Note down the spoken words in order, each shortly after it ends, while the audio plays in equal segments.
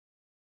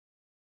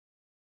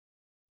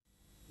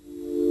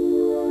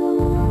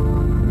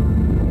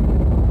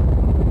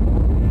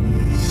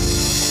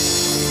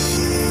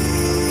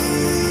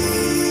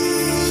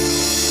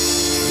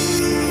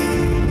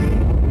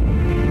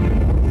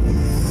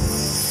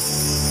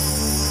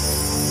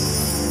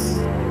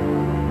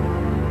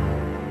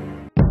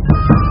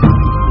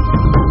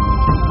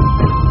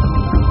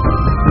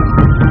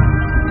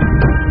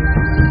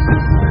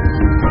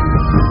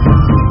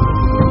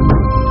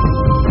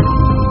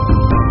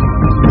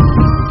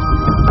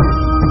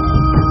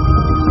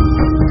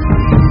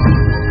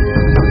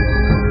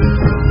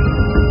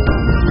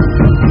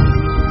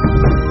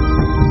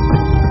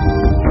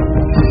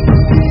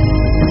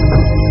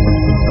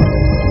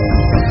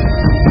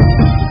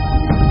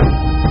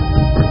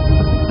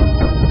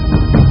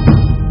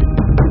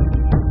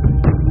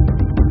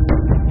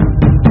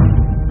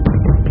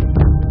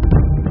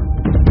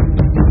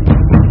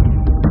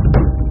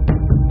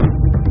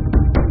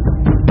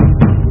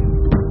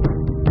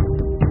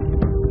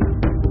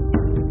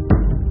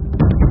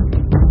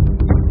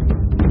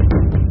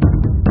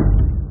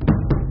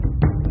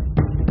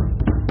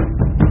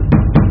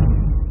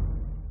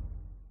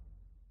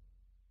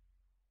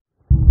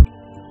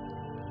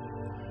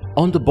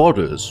On the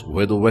borders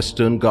where the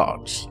Western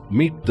Ghats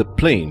meet the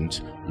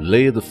plains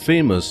lay the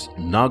famous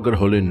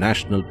Nagarhole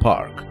National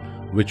Park,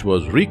 which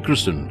was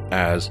rechristened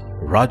as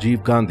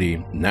Rajiv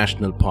Gandhi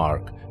National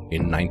Park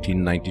in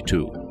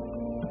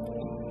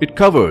 1992. It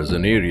covers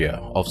an area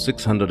of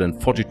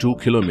 642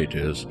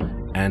 kilometers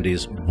and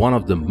is one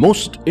of the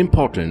most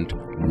important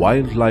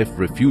wildlife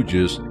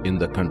refuges in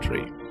the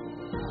country.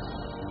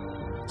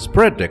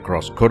 Spread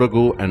across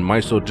Kodagu and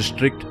Mysore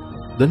district,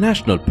 the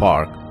national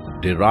park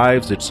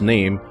derives its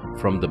name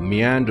from the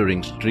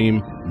meandering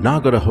stream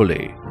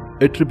Nagarhole,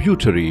 a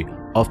tributary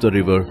of the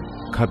river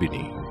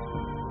Kabini.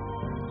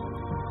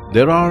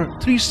 There are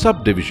 3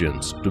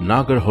 subdivisions to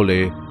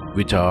Nagarhole,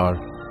 which are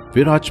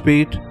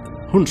Virajpet,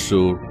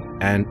 Hunsur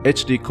and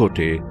HD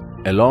Kote,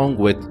 along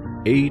with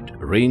 8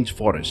 range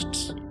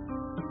forests.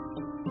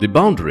 The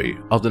boundary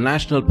of the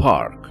national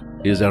park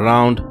is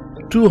around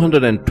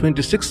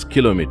 226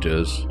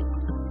 kilometers.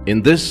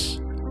 In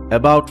this,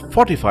 about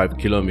 45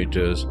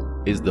 kilometers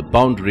is the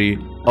boundary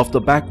of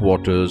the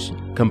backwaters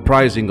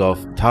comprising of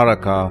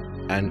Tharaka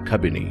and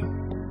Kabini.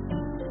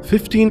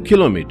 15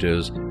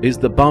 kilometers is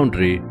the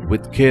boundary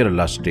with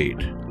Kerala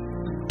state,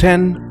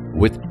 10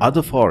 with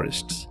other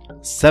forests,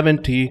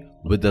 70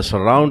 with the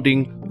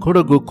surrounding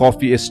Kodagu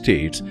coffee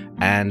estates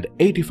and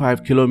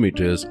 85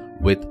 kilometers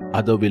with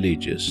other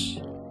villages.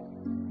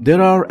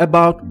 There are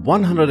about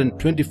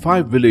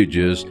 125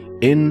 villages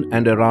in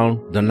and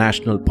around the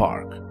national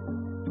park.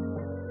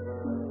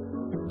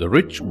 The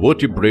rich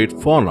vertebrate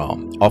fauna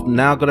of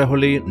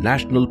Nagarhole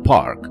National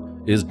Park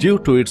is due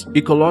to its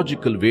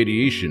ecological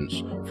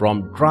variations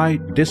from dry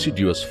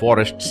deciduous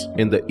forests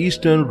in the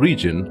eastern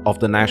region of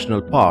the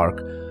national park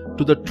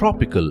to the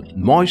tropical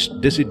moist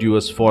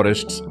deciduous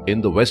forests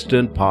in the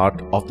western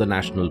part of the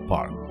national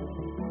park.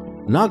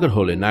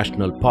 Nagarhole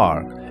National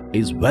Park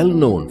is well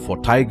known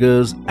for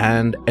tigers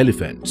and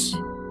elephants.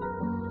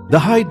 The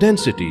high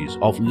densities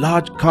of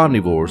large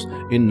carnivores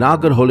in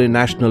Nagarhole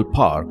National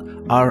Park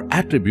are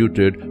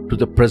attributed to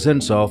the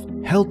presence of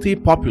healthy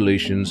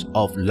populations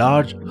of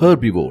large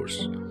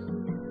herbivores.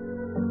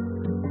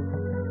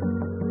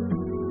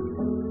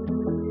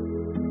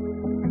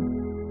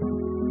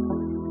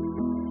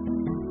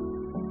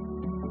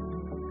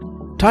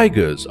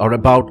 Tigers are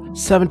about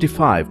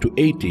 75 to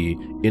 80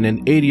 in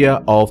an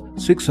area of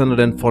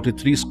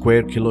 643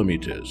 square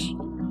kilometers.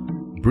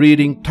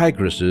 Breeding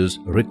tigresses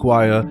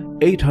require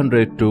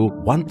 800 to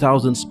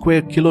 1000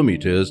 square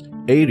kilometers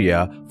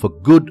area for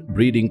good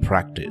breeding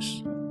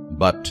practice.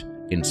 But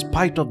in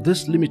spite of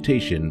this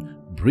limitation,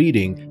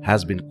 breeding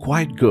has been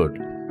quite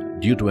good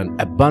due to an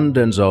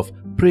abundance of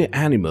prey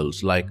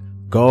animals like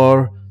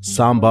gaur,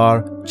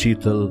 sambar,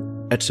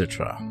 cheetal,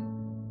 etc.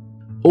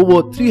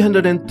 Over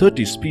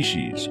 330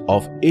 species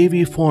of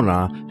avian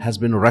fauna has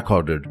been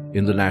recorded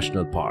in the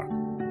national park.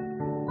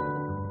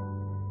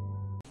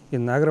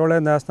 In Nagarhole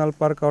National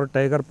Park, our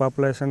tiger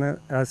population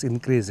has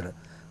increased.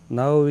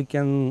 Now we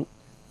can,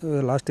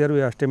 last year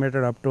we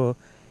estimated up to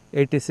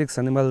 86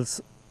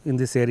 animals in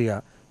this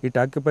area. It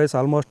occupies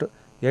almost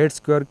 8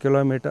 square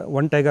kilometer,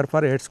 1 tiger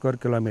for 8 square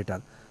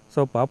kilometer.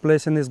 So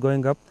population is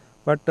going up,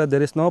 but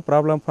there is no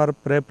problem for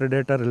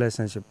prey-predator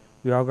relationship.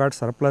 We have got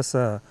surplus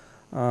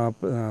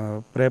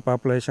prey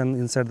population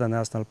inside the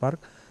national park.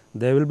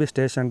 They will be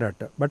stationed at.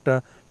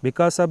 But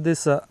because of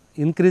this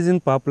increase in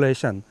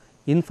population,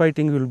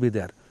 infighting will be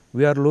there.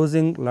 We are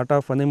losing lot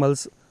of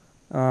animals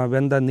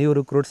when the new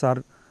recruits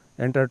are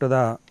entered to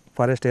the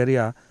forest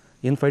area.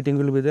 Infighting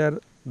will be there.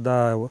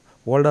 The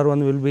older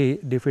one will be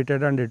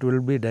defeated and it will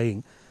be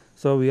dying.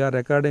 So we are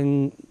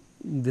recording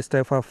this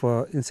type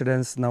of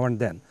incidents now and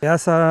then.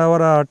 As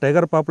our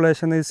tiger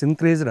population is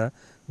increased,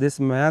 this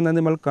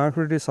man-animal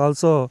conflict is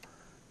also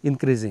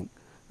increasing.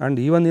 And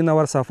even in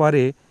our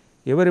safari,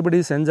 everybody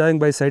is enjoying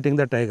by sighting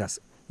the tigers.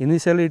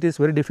 Initially, it is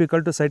very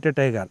difficult to sight a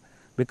tiger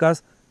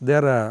because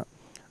their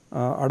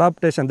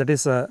adaptation, that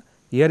is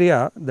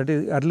area, that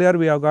is earlier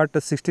we have got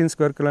 16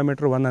 square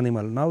kilometer one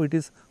animal. Now it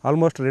is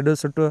almost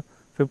reduced to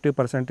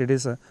 50%. It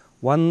is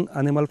one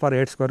animal for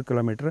 8 square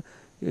kilometer.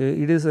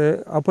 It is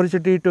an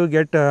opportunity to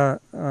get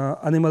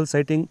animal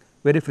sighting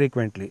very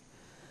frequently.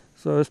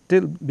 So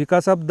still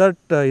because of that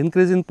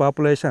increase in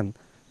population,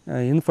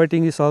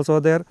 infighting is also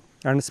there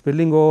and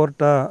spilling over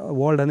to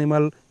old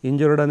animal,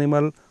 injured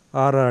animal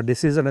or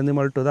diseased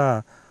animal to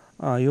the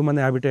human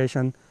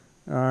habitation,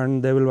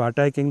 and they will be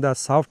attacking the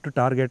soft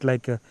target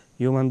like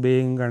human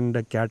being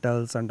and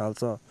cattle and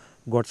also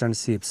goats and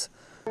sheep.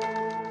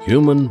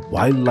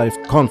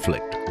 Human-wildlife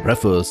conflict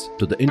refers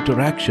to the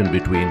interaction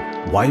between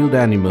wild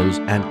animals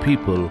and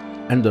people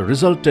and the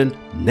resultant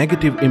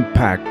negative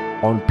impact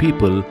on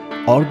people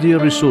or their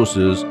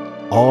resources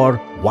or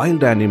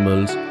wild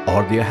animals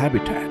or their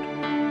habitat.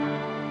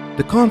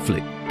 The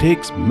conflict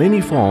takes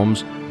many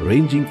forms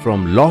ranging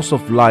from loss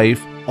of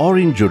life or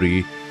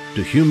injury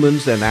to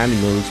humans and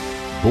animals,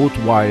 both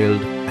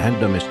wild and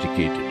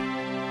domesticated.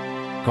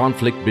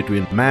 Conflict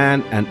between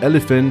man and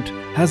elephant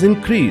has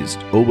increased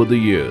over the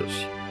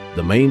years.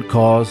 The main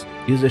cause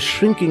is a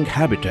shrinking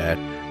habitat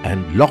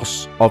and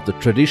loss of the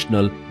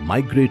traditional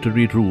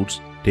migratory routes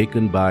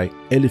taken by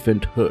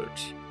elephant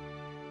herds.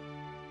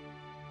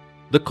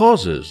 The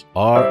causes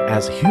are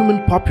as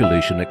human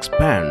population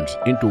expands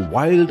into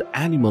wild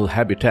animal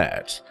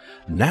habitats,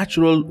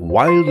 natural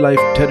wildlife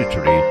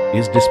territory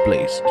is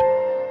displaced.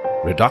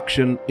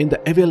 Reduction in the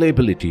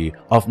availability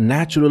of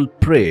natural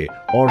prey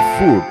or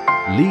food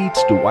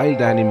leads to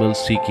wild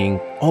animals seeking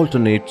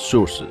alternate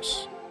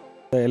sources.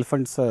 The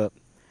elephants,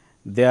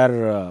 they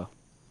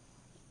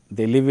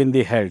live in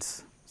the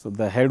herds. So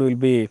the herd will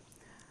be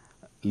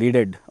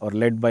led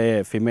by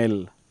a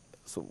female,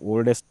 so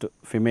oldest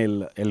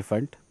female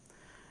elephant,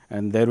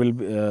 and there will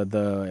be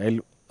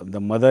the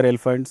mother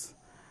elephants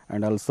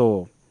and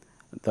also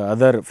the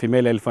other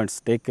female elephants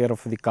take care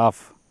of the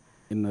calf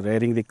in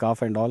rearing the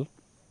calf and all.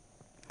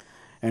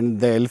 And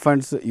the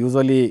elephants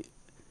usually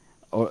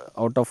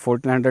out of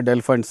 1400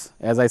 elephants,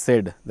 as I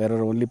said, there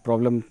are only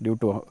problem due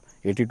to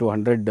 80 to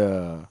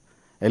 100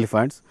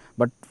 elephants,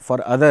 but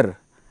for other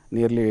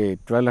nearly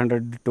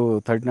 1200 to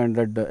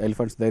 1300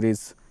 elephants there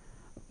is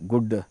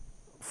good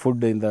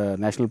food in the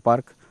national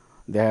park.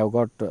 They have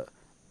got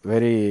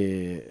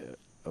very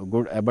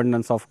good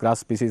abundance of grass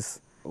species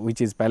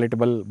which is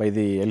palatable by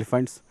the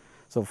elephants.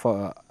 So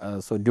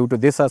so due to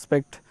this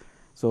aspect,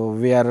 so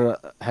we are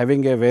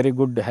having a very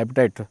good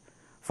habitat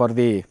for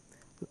the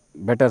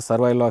better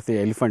survival of the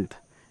elephant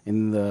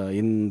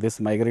in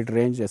this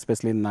migratory range,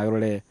 especially in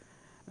Nagarhole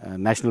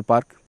National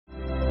Park.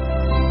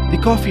 The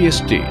coffee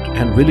estate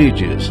and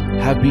villages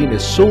have been a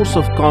source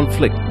of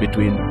conflict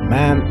between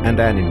man and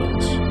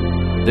animals.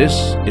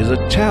 This is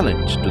a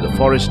challenge to the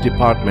Forest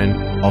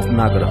Department of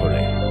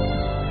Nagarhole.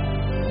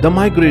 The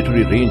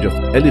migratory range of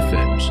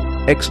elephants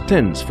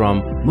extends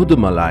from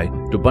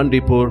Mudumalai to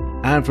Bandipur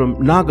and from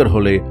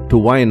Nagarhole to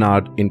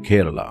Wayanad in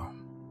Kerala.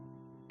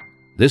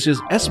 This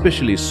is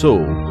especially so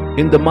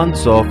in the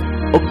months of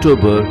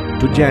October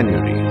to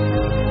January.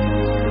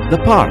 The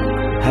park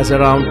has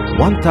around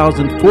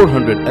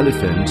 1,400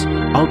 elephants,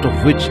 out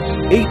of which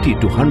 80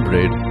 to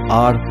 100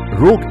 are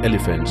rogue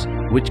elephants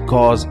which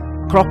cause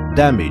crop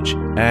damage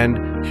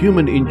and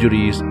human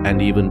injuries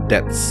and even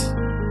deaths.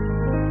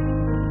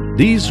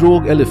 These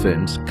rogue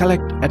elephants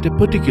collect at a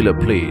particular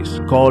place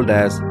called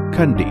as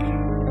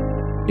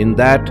Kandi. In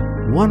that,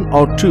 1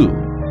 or 2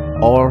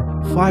 or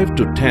 5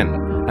 to 10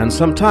 and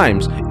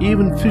sometimes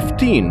even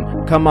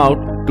 15 come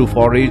out to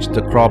forage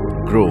the crop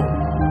grown.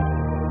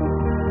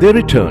 They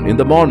return in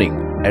the morning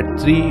at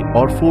 3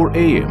 or 4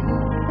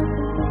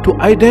 a.m. To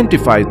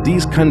identify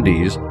these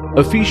Kandis,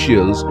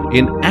 officials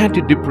in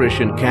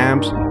anti-depression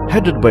camps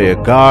headed by a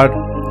guard,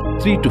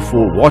 3 to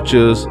 4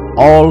 watchers,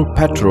 all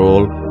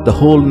patrol the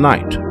whole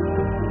night.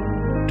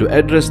 To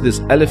address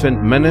this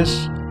elephant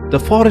menace, the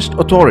forest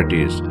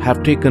authorities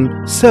have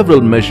taken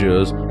several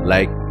measures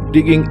like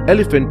digging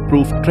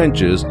elephant-proof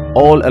trenches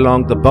all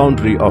along the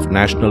boundary of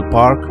National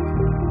Park,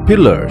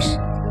 pillars,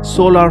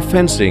 solar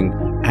fencing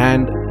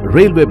and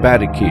railway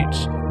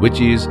barricades, which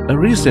is a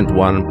recent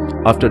one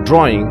after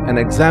drawing an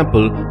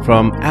example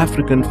from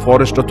African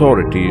forest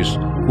authorities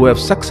who have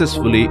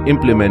successfully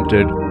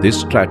implemented this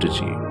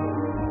strategy.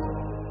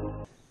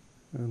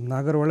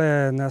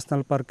 Nagarhole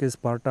National Park is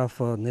part of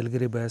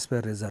Nilgiri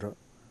Biosphere Reserve.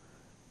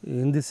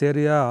 In this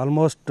area,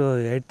 almost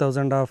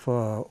 8,000 of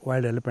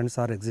wild elephants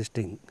are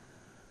existing.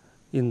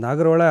 In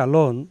Nagarhole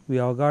alone, we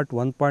have got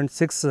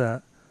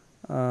 1.6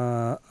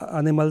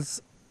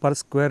 animals per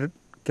square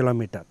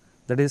kilometer.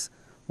 That is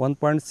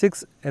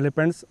 1.6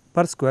 elephants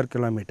per square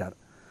kilometer.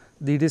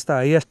 It is the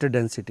highest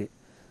density.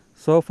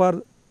 So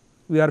far,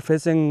 we are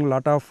facing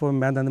lot of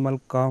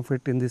man-animal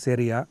conflict in this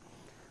area.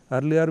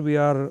 Earlier, we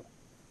are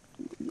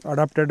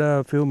adopted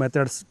a few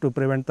methods to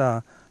prevent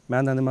the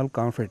man-animal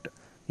conflict.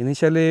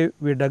 Initially,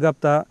 we dug up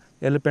the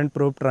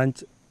elephant-proof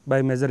trench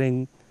by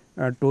measuring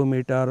 2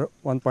 meter,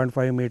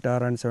 1.5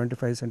 meter and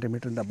 75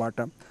 centimeter in the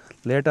bottom.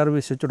 Later,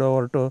 we switched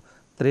over to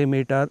 3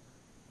 meter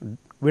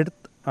width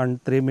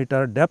and 3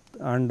 meter depth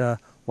and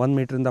 1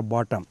 meter in the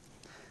bottom.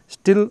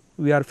 Still,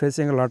 we are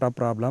facing a lot of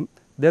problem.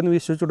 Then we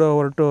switched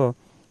over to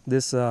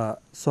this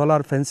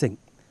solar fencing.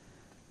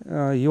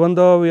 Even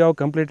though we have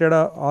completed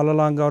all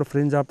along our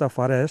fringe of the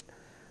forest,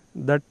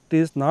 that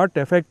is not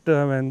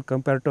effective when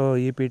compared to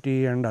EPT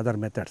and other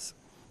methods.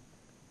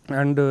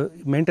 And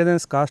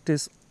maintenance cost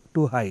is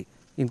too high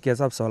in case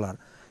of solar.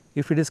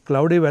 If it is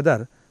cloudy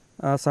weather,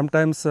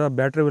 sometimes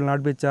battery will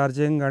not be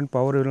charging and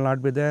power will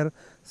not be there.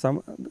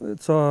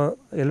 So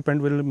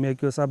elephant will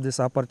make use of this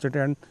opportunity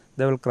and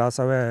they will cross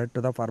away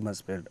to the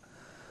farmer's field.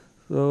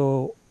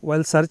 So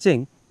while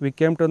searching, we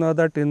came to know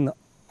that in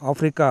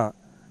Africa,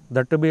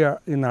 that to be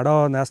in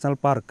Adao National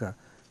Park,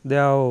 they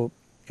have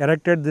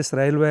erected this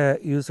railway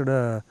used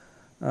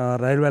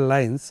railway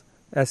lines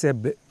as a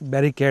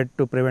barricade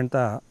to prevent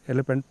the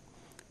elephant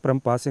from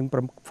passing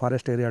from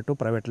forest area to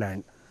private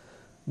land.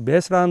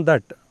 Based on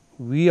that,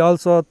 we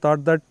also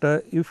thought that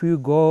if you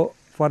go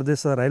for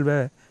this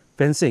railway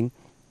fencing,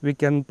 we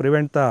can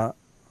prevent the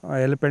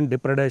elephant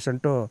depredation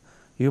to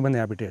human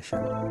habitation.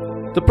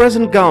 The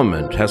present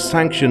government has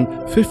sanctioned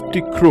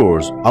 50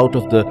 crores out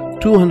of the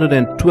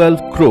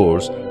 212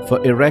 crores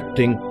for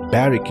erecting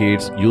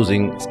barricades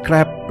using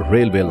scrap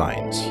railway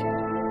lines.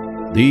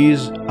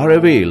 These are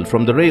availed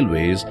from the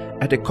railways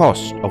at a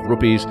cost of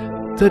rupees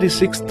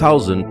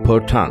 36,000 per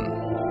ton.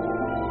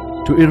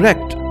 To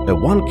erect a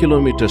 1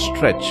 kilometer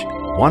stretch,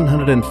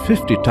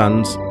 150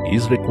 tons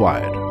is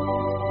required.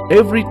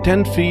 Every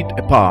 10 feet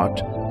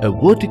apart, a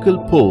vertical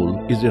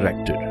pole is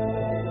erected.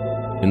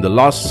 In the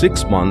last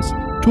 6 months,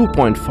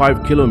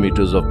 2.5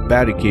 kilometers of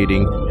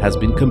barricading has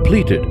been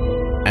completed,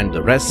 and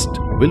the rest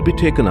will be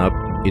taken up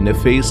in a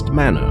phased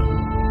manner.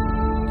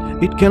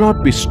 It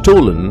cannot be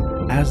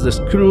stolen as the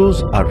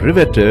screws are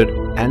riveted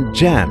and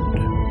jammed.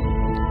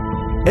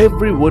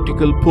 Every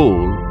vertical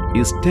pole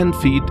is 10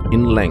 feet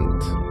in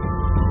length.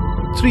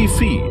 3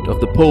 feet of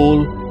the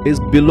pole is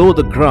below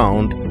the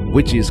ground,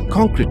 which is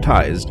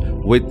concretized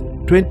with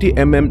 20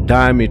 mm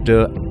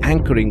diameter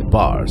anchoring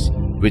bars,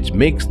 which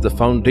makes the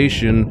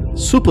foundation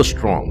super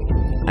strong,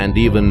 and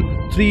even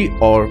 3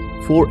 or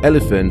 4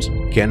 elephants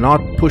cannot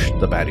push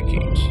the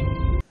barricades.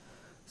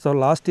 So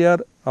last year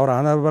our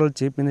Honorable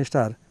Chief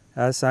Minister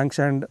has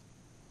sanctioned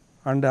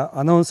and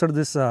announced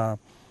this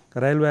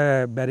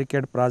railway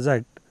barricade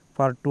project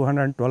for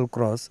 212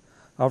 crores.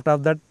 Out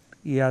of that,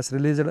 he has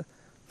released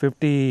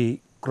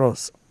 50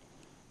 crores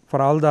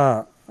for all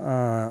the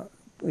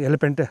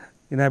elephant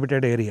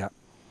inhabited area.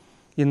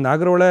 In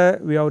Nagarhole,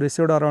 we have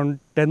received around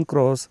 10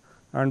 crores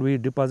and we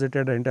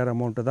deposited the entire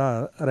amount to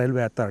the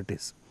railway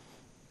authorities.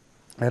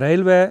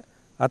 Railway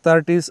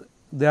authorities,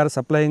 they are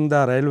supplying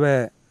the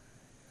railway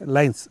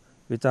lines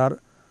which are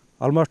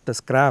almost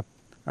scrap,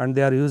 and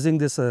they are using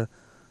this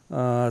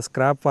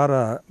scrap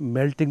for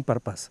melting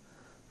purpose.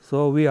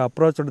 So we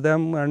approached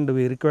them and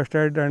we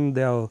requested, and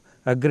they have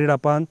agreed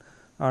upon,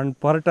 and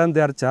per ton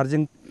they are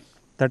charging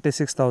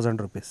 36,000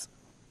 rupees.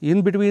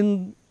 In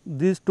between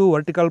these two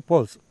vertical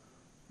poles,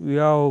 we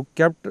have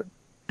kept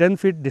 10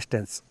 feet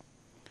distance,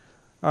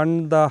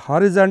 and the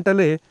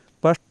horizontally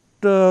first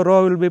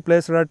row will be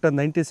placed at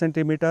 90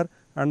 centimeter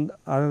and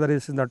another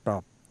is in the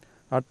top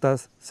at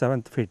the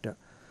 7th feet.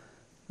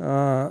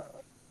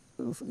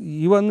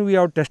 Even we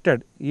have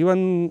tested,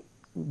 even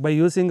by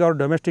using our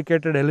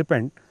domesticated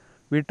elephant,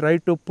 we try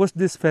to push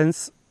this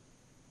fence,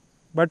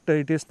 but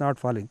it is not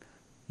falling.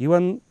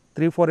 Even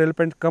 3-4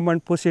 elephants come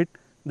and push it,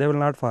 they will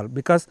not fall,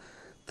 because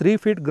 3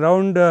 feet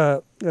ground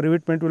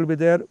revetment will be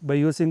there. By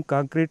using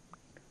concrete,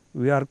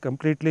 we are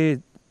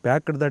completely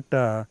packed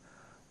that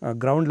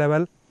ground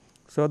level,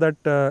 so that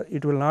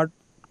it will not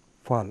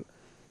fall.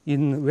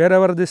 In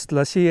wherever this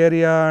slushy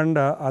area and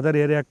other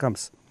area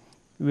comes,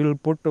 we will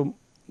put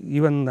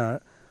even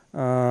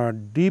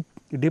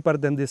deeper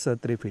than this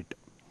 3 feet,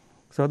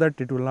 so that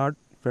it will not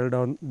fall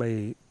down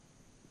by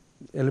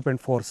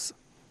elephant force.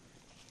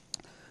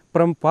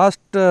 From past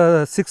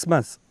 6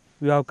 months,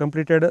 we have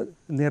completed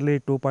nearly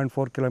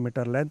 2.4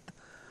 kilometer length,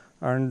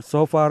 and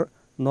so far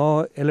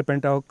no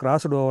elephant have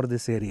crossed over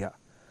this area.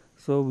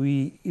 So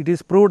it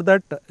is proved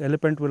that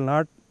elephant will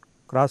not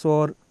cross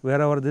over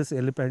wherever this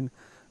elephant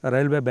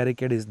railway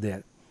barricade is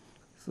there.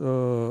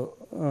 So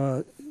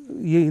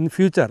in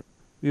future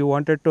we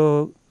wanted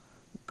to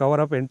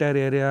cover up entire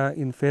area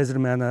in phased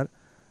manner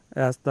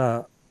as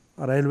the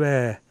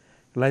railway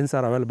lines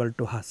are available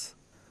to us.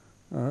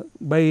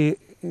 By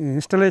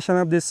installation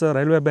of this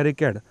railway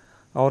barricade,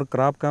 our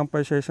crop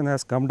compensation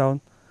has come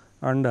down,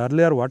 and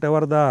earlier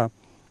whatever the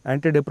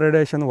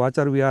anti-depredation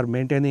watcher we are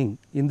maintaining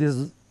in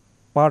this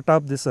part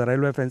of this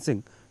railway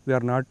fencing, we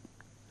are not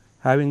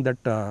having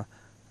that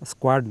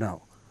squad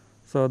now.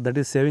 So that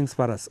is savings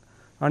for us,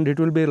 and it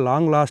will be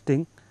long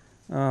lasting.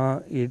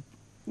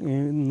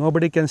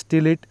 Nobody can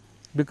steal it,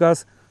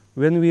 because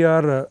when we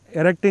are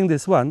erecting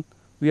this one,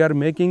 we are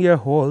making a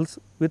holes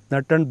with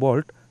nut and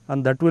bolt,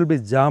 and that will be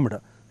jammed,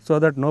 so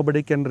that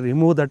nobody can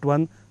remove that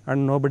one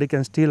and nobody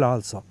can steal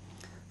also.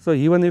 So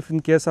even if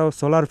in case of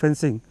solar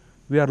fencing,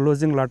 we are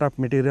losing lot of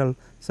material,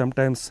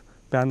 sometimes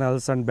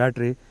panels and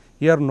battery,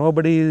 here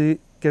nobody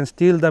can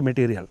steal the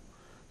material.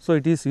 So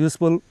it is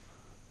useful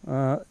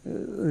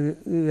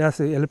as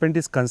elephant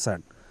is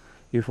concerned.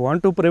 If you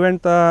want to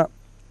prevent the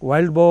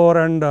wild boar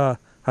and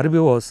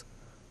herbivores,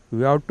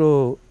 we have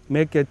to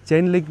make a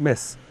chain link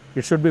mesh.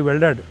 It should be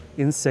welded.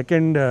 In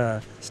second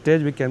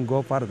stage, we can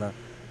go for the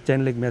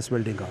chain link mesh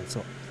welding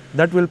also.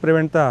 That will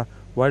prevent the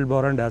wild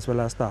boar and as well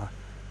as the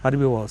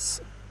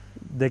herbivores.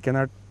 They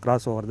cannot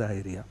cross over the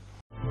area.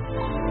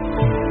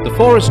 The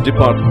Forest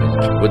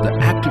Department, with the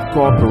active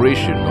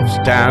cooperation of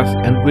staff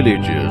and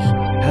villagers,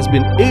 has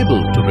been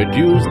able to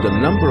reduce the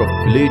number of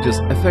villages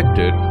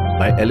affected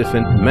by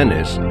elephant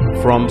menace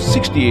from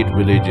 68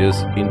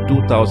 villages in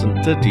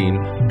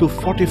 2013 to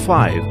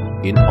 45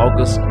 in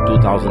August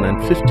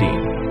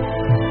 2015.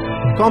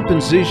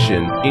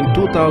 Compensation in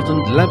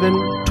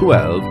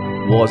 2011-12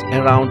 was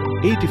around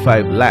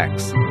 85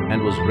 lakhs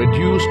and was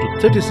reduced to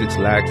 36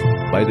 lakhs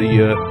by the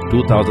year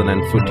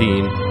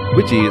 2014,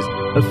 which is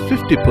a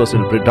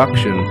 50%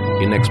 reduction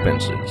in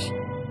expenses.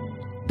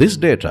 This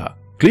data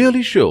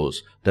clearly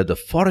shows that the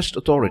forest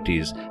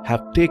authorities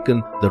have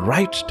taken the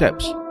right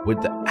steps with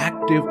the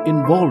active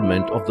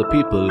involvement of the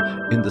people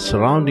in the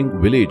surrounding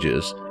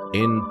villages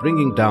in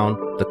bringing down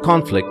the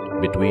conflict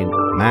between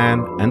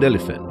man and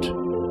elephant.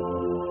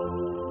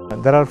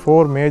 there are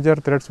 4 major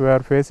threats we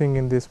are facing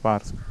in these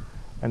parks,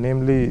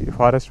 namely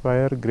forest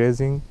fire,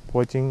 grazing,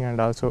 poaching, and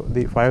also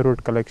the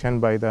firewood collection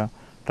by the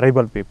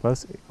tribal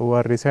peoples who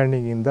are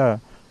residing in the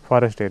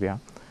forest area.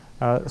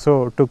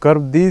 So to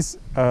curb these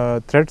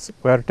threats,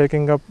 we are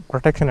taking up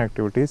protection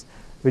activities,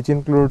 which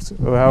includes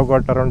we have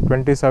got around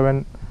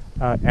 27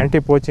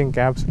 anti-poaching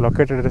camps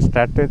located at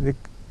strategic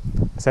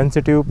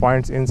sensitive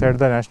points inside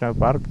the national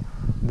park.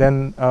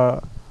 Then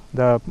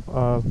the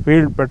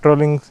field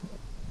patrolling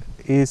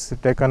is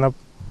taken up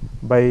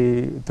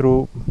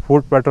through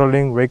foot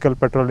patrolling, vehicle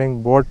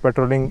patrolling, boat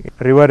patrolling,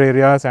 river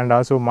areas, and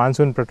also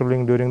monsoon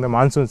patrolling during the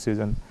monsoon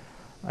season.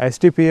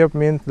 STPF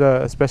means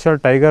the Special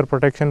Tiger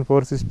Protection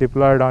Force is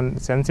deployed on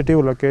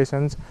sensitive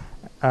locations,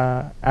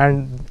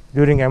 and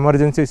during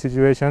emergency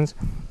situations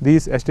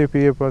these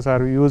STPFs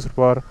are used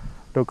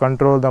to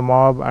control the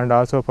mob and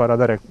also for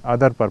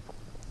other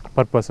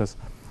purposes.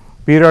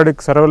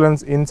 Periodic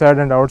surveillance inside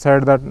and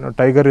outside the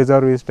tiger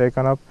reserve is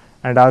taken up,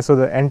 and also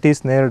the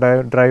anti-snare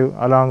drive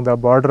along the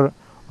border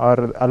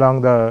or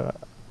along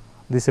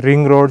these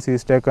ring roads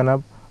is taken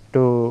up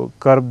to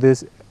curb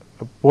these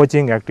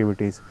poaching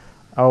activities.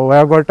 We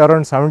have got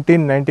around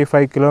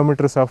 1795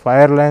 kilometers of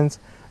fire lines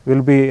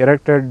will be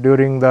erected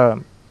during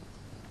the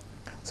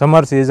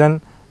summer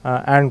season,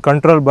 and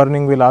control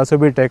burning will also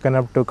be taken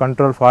up to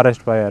control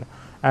forest fire,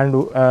 and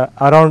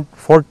around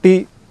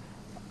 40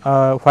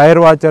 fire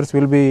watchers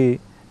will be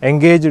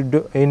engaged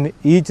in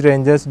each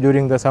ranges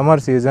during the summer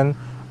season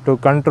to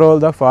control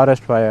the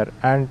forest fire,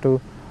 and to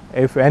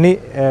if any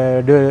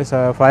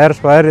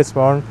forest fire is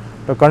found,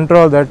 to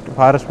control that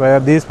forest fire,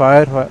 these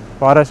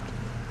forest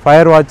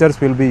fire watchers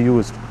will be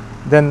used.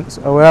 Then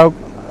we have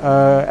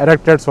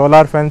erected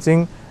solar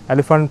fencing,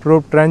 elephant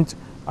proof trench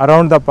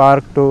around the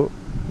park to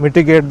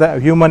mitigate the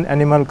human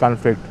animal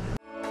conflict.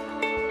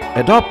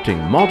 Adopting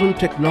modern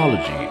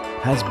technology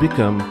has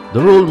become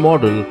the role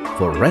model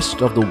for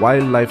rest of the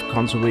wildlife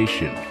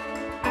conservation.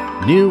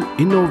 New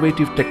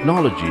innovative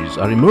technologies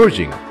are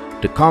emerging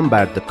to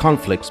combat the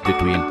conflicts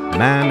between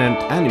man and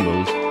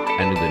animals,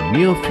 and in the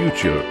near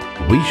future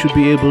we should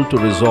be able to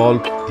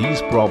resolve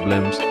these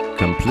problems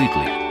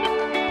completely.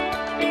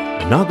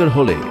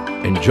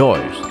 Nagarhole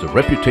enjoys the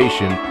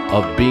reputation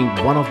of being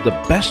one of the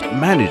best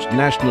managed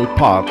national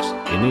parks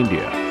in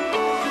India.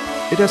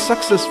 It has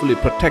successfully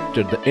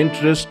protected the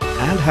interest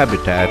and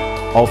habitat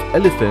of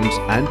elephants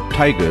and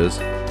tigers,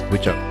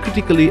 which are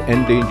critically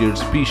endangered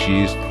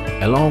species,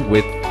 along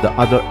with the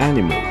other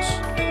animals.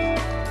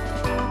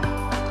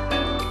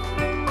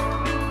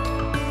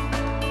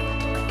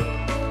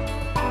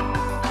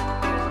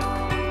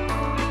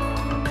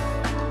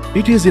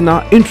 It is in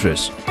our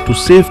interest to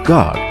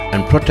safeguard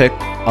and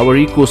protect our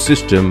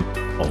ecosystem,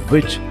 of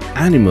which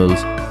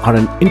animals are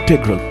an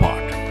integral part.